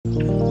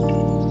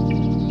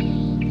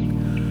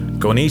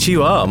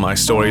Konnichiwa, my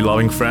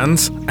story-loving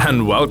friends,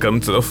 and welcome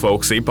to the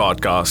Folksy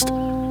Podcast.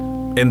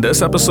 In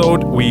this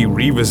episode, we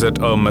revisit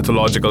a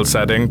mythological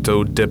setting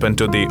to dip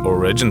into the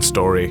origin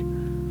story.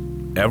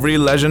 Every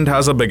legend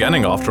has a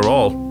beginning after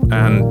all,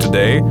 and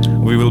today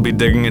we will be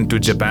digging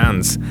into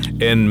Japan's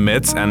In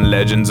Myths and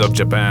Legends of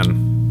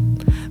Japan.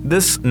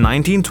 This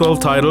 1912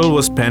 title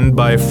was penned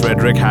by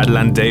Frederick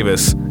Hadland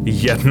Davis,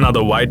 yet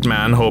another white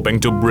man hoping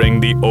to bring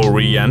the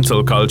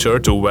Oriental culture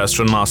to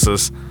Western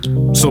masses.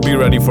 So be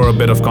ready for a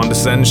bit of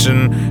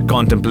condescension,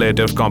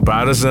 contemplative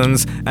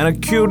comparisons, and a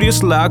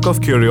curious lack of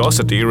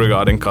curiosity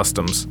regarding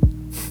customs.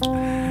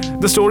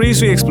 The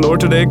stories we explore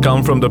today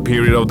come from the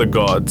period of the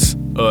gods,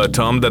 a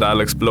term that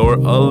I'll explore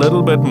a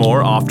little bit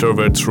more after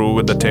we're through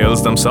with the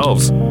tales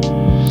themselves.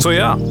 So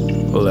yeah,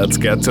 let's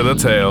get to the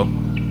tale.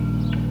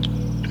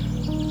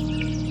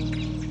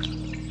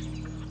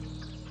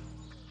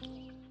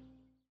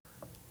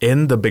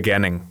 In the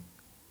beginning.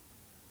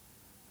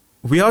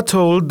 We are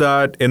told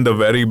that in the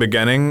very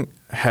beginning,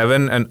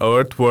 heaven and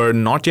earth were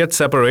not yet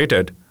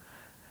separated,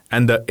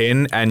 and the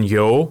yin and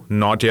yo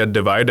not yet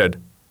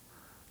divided.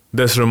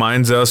 This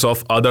reminds us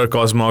of other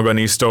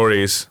cosmogony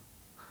stories.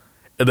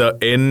 The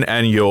yin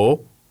and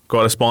yo,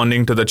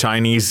 corresponding to the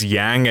Chinese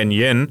yang and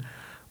yin,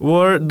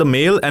 were the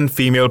male and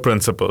female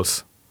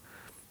principles.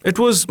 It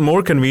was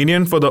more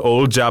convenient for the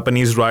old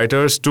Japanese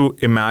writers to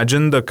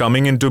imagine the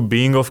coming into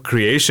being of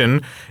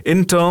creation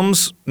in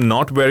terms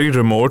not very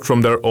remote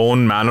from their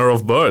own manner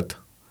of birth.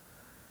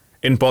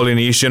 In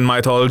Polynesian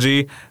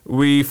mythology,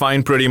 we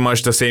find pretty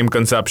much the same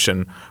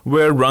conception,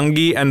 where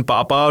Rangi and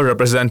Papa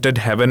represented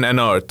heaven and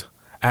earth,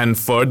 and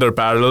further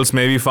parallels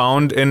may be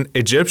found in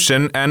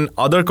Egyptian and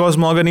other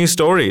cosmogony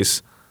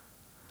stories.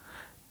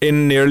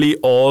 In nearly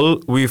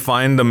all, we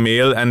find the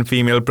male and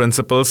female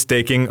principles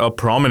taking a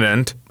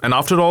prominent, and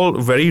after all,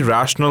 very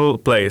rational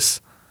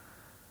place.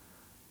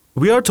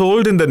 We are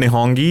told in the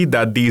Nihongi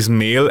that these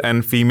male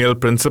and female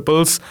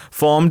principles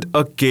formed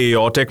a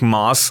chaotic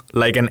mass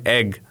like an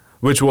egg,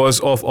 which was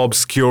of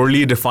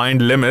obscurely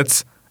defined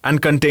limits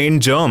and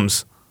contained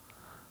germs.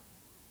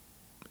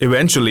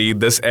 Eventually,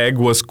 this egg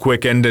was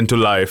quickened into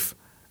life,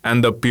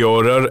 and the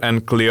purer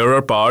and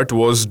clearer part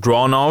was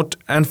drawn out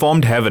and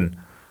formed heaven,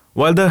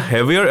 while the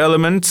heavier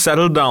element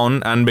settled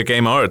down and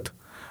became earth,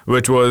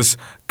 which was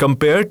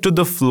compared to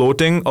the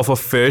floating of a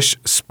fish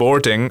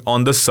sporting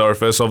on the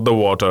surface of the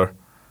water.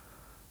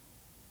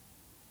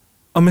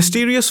 A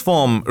mysterious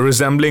form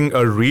resembling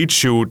a reed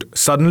shoot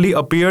suddenly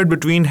appeared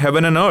between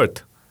heaven and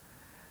earth,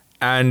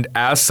 and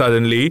as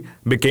suddenly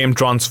became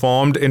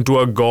transformed into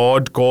a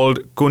god called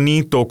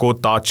Kuni Toko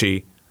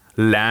Tachi,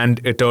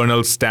 land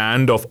eternal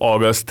stand of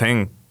august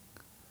thing.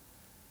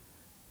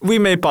 We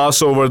may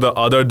pass over the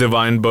other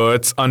divine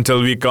births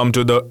until we come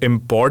to the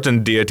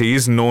important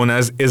deities known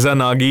as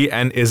Izanagi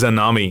and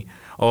Izanami,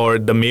 or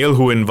the male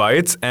who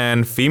invites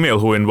and female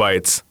who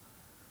invites.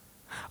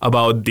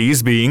 About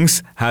these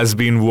beings has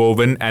been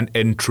woven an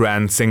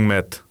entrancing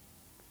myth.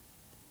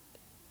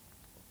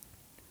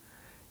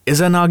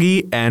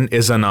 Izanagi and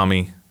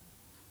Izanami.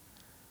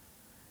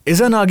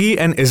 Izanagi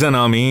and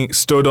Izanami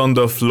stood on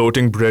the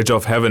floating bridge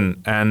of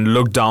heaven and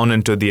looked down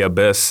into the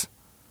abyss.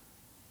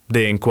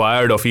 They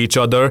inquired of each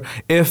other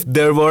if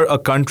there were a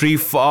country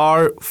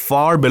far,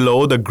 far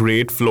below the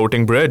great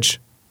floating bridge.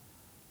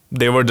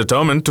 They were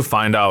determined to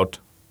find out.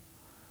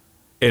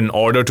 In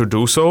order to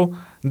do so,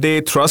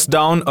 they thrust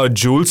down a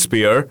jeweled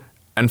spear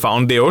and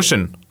found the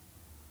ocean.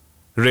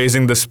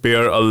 Raising the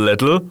spear a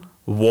little,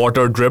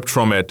 water dripped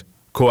from it,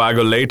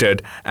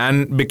 coagulated,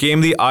 and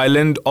became the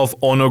island of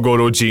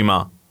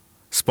Onogoro-jima,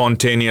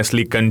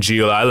 spontaneously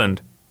congealed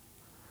island.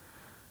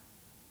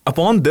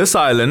 Upon this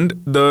island,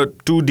 the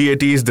two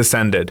deities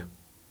descended.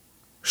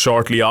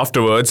 Shortly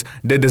afterwards,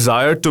 they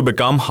desired to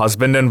become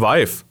husband and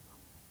wife,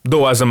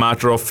 though as a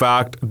matter of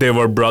fact, they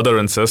were brother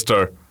and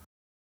sister.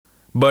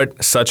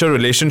 But such a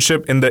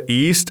relationship in the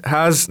East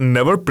has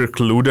never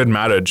precluded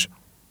marriage.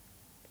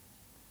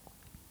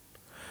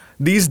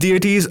 These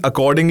deities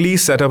accordingly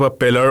set up a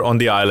pillar on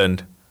the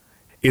island.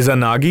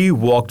 Izanagi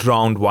walked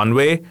round one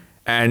way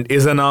and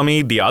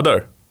Izanami the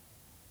other.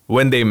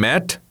 When they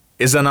met,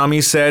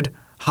 Izanami said,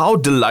 "How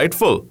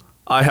delightful!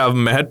 I have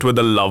met with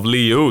a lovely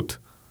youth."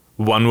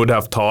 One would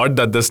have thought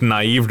that this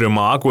naive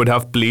remark would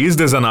have pleased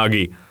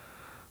Izanagi,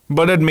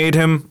 but it made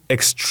him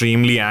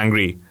extremely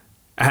angry,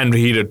 and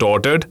he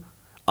retorted,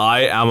 "I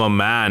am a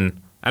man,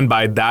 and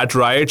by that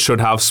right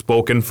should have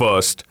spoken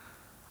first.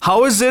 How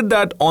is it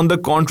that on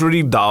the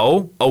contrary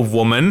thou, a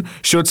woman,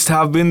 shouldst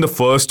have been the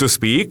first to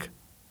speak?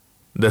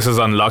 This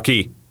is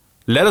unlucky.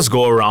 Let us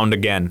go around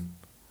again."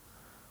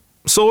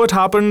 So it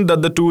happened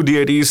that the two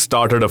deities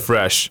started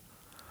afresh.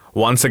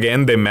 Once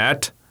again they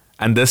met,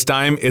 and this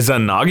time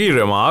Izanagi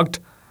remarked,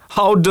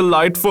 "How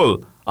delightful!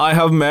 I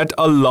have met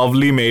a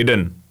lovely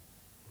maiden."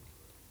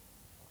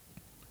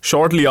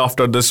 Shortly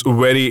after this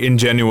very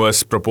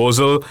ingenuous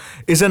proposal,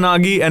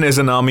 Izanagi and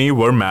Izanami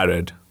were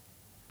married.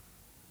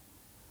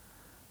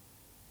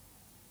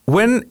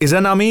 When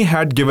Izanami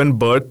had given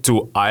birth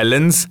to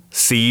islands,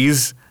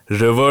 seas,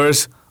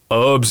 rivers,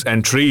 herbs,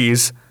 and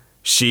trees,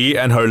 She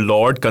and her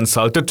lord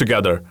consulted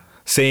together,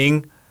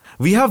 saying,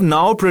 "We have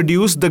now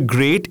produced the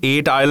great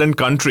 8-island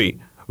country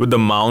with the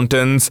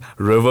mountains,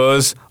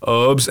 rivers,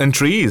 herbs, and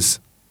trees.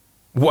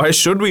 Why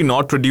should we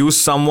not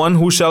produce someone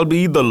who shall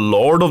be the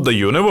Lord of the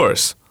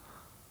universe?"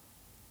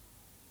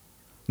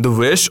 The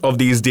wish of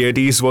these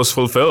deities was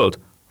fulfilled,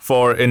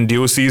 for in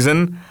due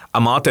season,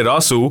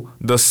 Amaterasu,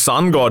 the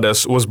sun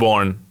goddess, was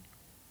born.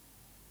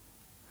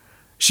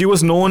 She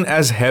was known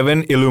as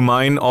Heaven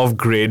Illumine of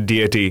Great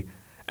Deity,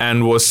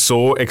 and was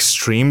so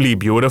extremely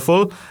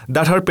beautiful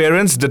that her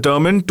parents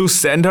determined to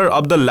send her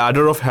up the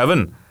ladder of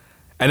heaven,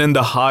 and in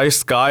the high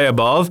sky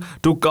above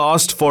to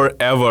cast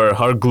forever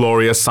her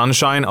glorious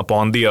sunshine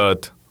upon the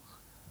earth.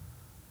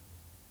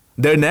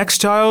 Their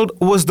next child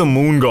was the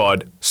moon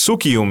god,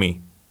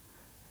 Tsukiyumi.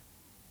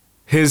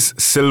 His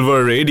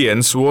silver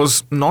radiance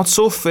was not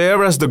so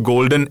fair as the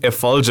golden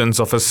effulgence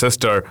of his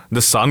sister,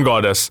 the sun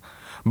goddess,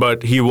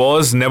 but he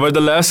was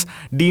nevertheless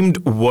deemed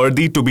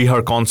worthy to be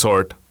her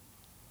consort.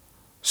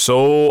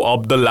 So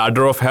up the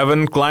ladder of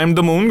heaven climbed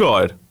the moon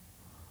god.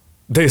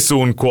 They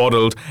soon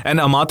quarreled, and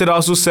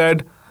Amaterasu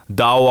said,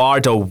 "Thou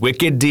art a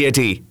wicked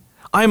deity.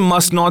 I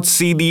must not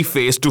see thee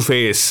face to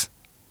face."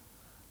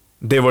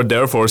 They were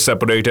therefore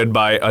separated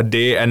by a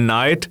day and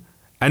night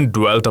and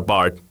dwelt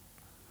apart.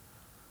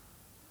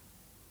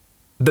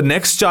 The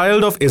next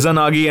child of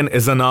Izanagi and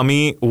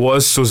Izanami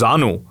was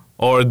Susanoo,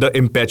 or the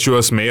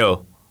impetuous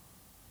male.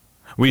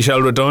 We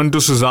shall return to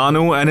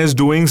Susanoo and his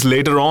doings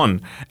later on,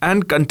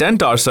 and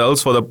content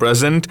ourselves for the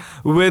present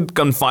with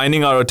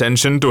confining our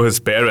attention to his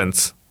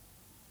parents.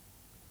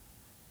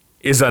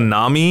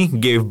 Izanami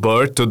gave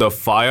birth to the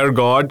fire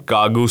god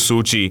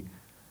Kagu-Suchi.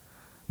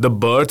 The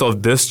birth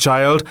of this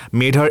child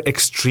made her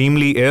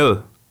extremely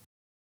ill.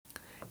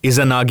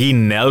 Izanagi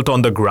knelt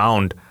on the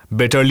ground,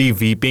 bitterly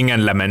weeping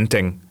and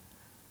lamenting.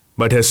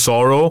 But his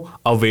sorrow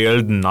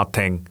availed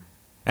nothing,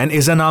 and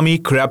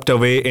Izanami crept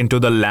away into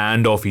the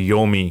land of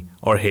Yomi,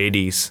 or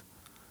Hades.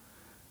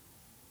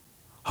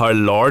 Her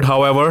lord,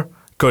 however,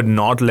 could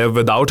not live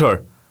without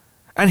her,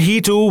 and he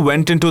too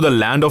went into the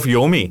land of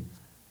Yomi.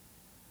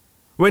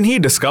 When he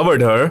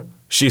discovered her,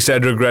 she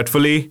said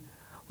regretfully,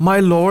 "My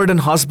lord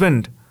and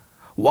husband,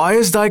 why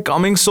is thy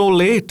coming so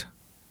late?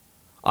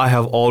 I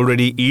have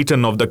already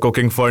eaten of the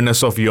cooking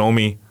furnace of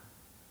Yomi.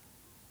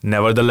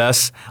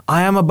 Nevertheless,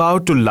 I am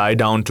about to lie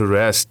down to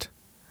rest.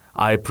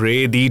 I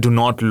pray thee do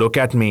not look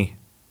at me."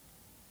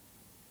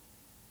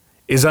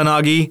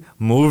 Izanagi,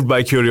 moved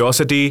by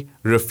curiosity,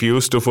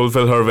 refused to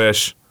fulfill her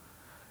wish.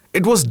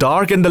 It was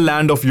dark in the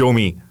land of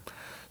Yomi,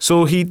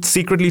 so he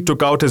secretly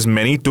took out his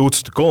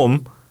many-toothed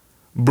comb,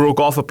 broke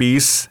off a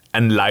piece,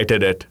 and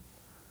lighted it.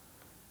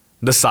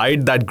 The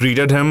sight that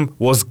greeted him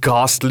was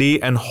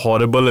ghastly and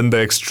horrible in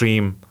the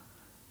extreme.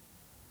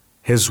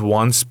 His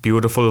once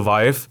beautiful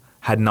wife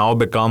had now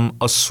become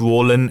a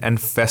swollen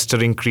and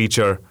festering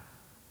creature.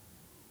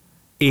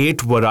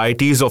 8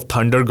 varieties of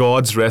thunder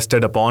gods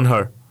rested upon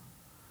her.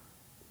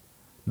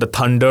 The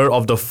thunder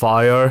of the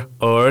fire,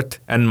 earth,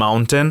 and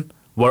mountain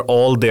were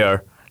all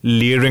there,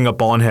 leering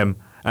upon him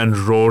and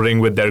roaring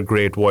with their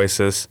great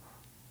voices.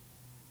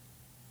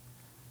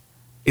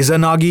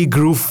 Izanagi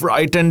grew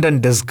frightened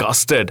and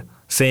disgusted,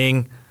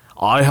 saying,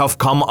 "I have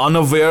come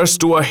unawares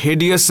to a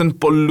hideous and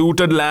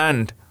polluted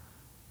land."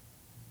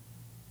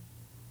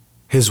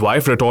 His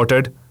wife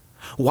retorted,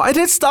 "Why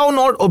didst thou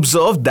not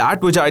observe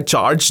that which I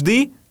charged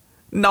thee?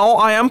 Now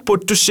I am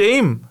put to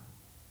shame."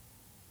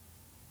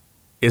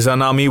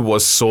 Izanami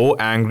was so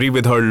angry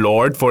with her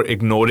lord for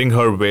ignoring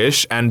her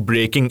wish and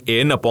breaking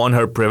in upon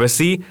her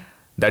privacy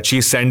that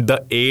she sent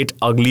the 8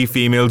 ugly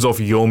females of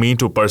Yomi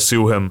to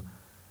pursue him.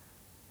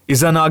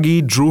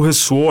 Izanagi drew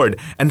his sword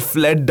and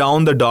fled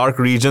down the dark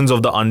regions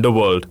of the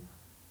underworld.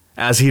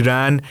 As he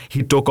ran,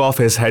 he took off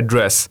his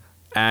headdress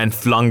and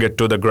flung it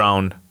to the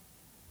ground.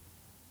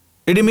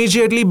 It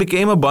immediately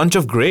became a bunch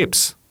of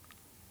grapes.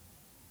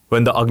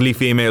 When the ugly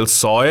females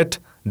saw it,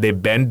 they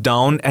bent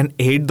down and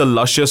ate the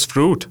luscious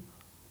fruit.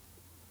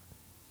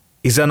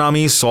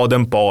 Izanami saw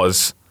them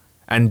pause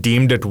and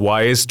deemed it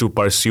wise to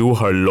pursue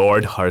her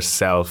lord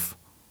herself.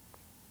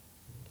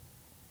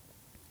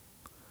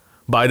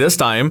 By this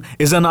time,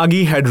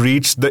 Izanagi had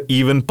reached the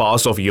even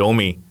pass of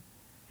Yomi.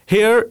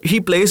 Here, he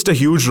placed a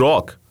huge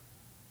rock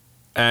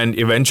and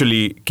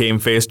eventually came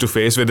face to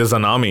face with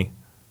Izanami.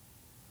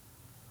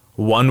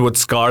 One would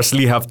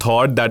scarcely have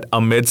thought that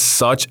amidst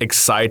such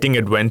exciting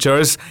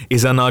adventures,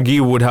 Izanagi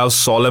would have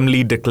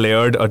solemnly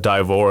declared a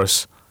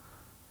divorce.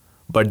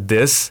 But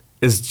this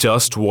is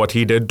just what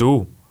he did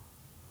do.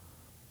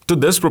 To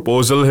this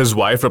proposal, his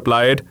wife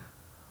replied,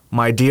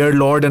 "My dear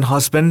lord and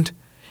husband,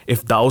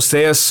 if thou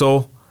sayest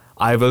so,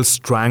 I will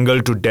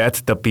strangle to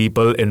death the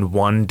people in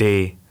one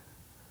day."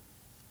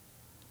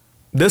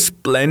 This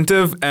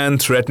plaintive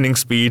and threatening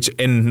speech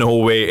in no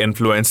way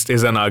influenced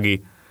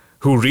Izanagi,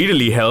 who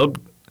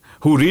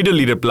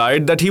readily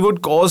replied that he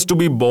would cause to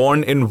be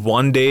born in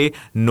one day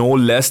no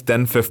less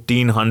than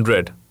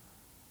 1,500.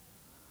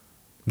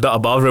 The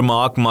above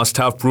remark must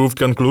have proved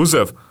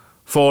conclusive,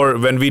 for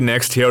when we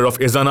next hear of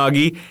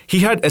Izanagi, he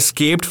had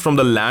escaped from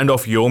the land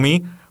of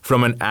Yomi,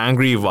 from an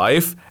angry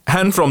wife,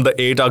 and from the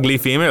 8 ugly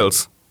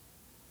females.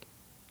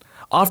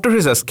 After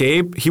his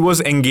escape, he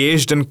was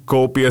engaged in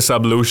copious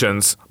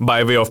ablutions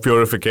by way of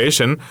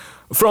purification,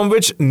 from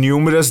which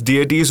numerous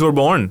deities were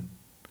born.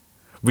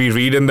 We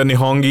read in the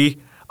Nihongi,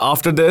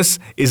 after this,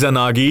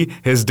 Izanagi,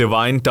 his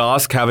divine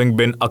task having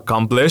been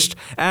accomplished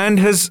and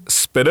his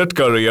spirit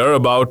career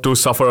about to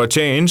suffer a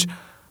change,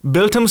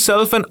 built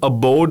himself an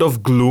abode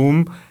of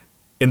gloom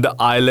in the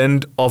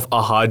island of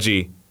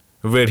Ahaji,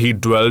 where he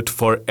dwelt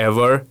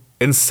forever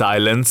in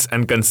silence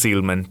and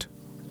concealment.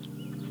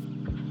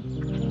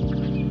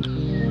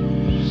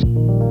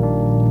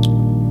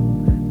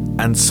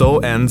 And so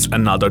ends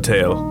another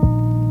tale.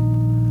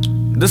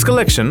 This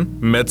collection,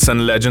 Myths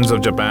and Legends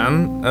of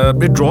Japan,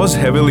 it draws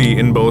heavily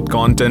in both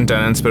content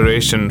and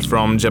inspiration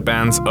from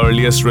Japan's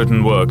earliest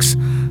written works.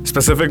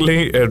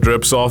 Specifically, it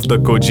rips off the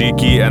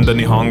Kojiki and the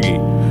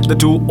Nihongi, the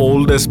 2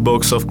 oldest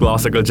books of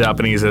classical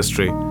Japanese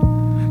history.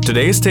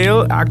 Today's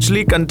tale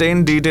actually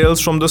contained details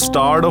from the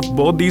start of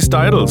both these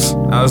titles,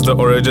 as the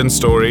origin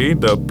story,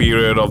 the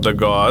period of the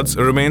gods,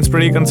 remains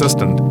pretty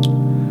consistent.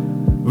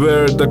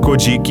 Where the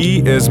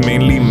Kojiki is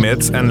mainly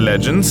myths and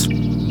legends,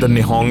 the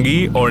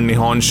Nihongi or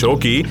Nihon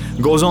Shoki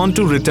goes on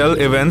to retell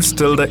events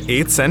till the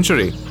 8th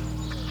century.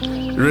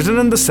 Written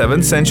in the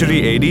 7th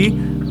century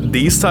AD,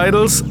 these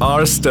titles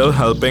are still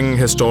helping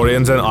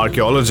historians and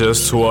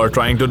archaeologists who are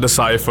trying to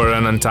decipher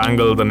and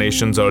untangle the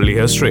nation's early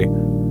history.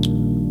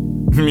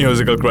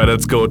 Musical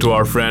credits go to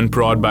our friend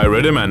Prod by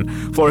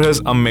Riddiman for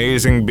his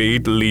amazing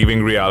beat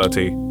Leaving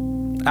Reality.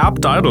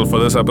 Apt title for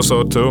this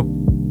episode too.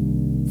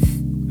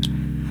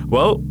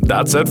 Well,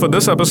 that's it for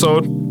this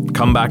episode.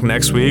 Come back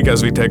next week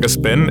as we take a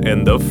spin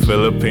in the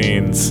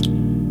Philippines.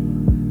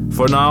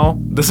 For now,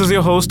 this is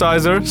your host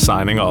Izer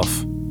signing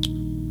off.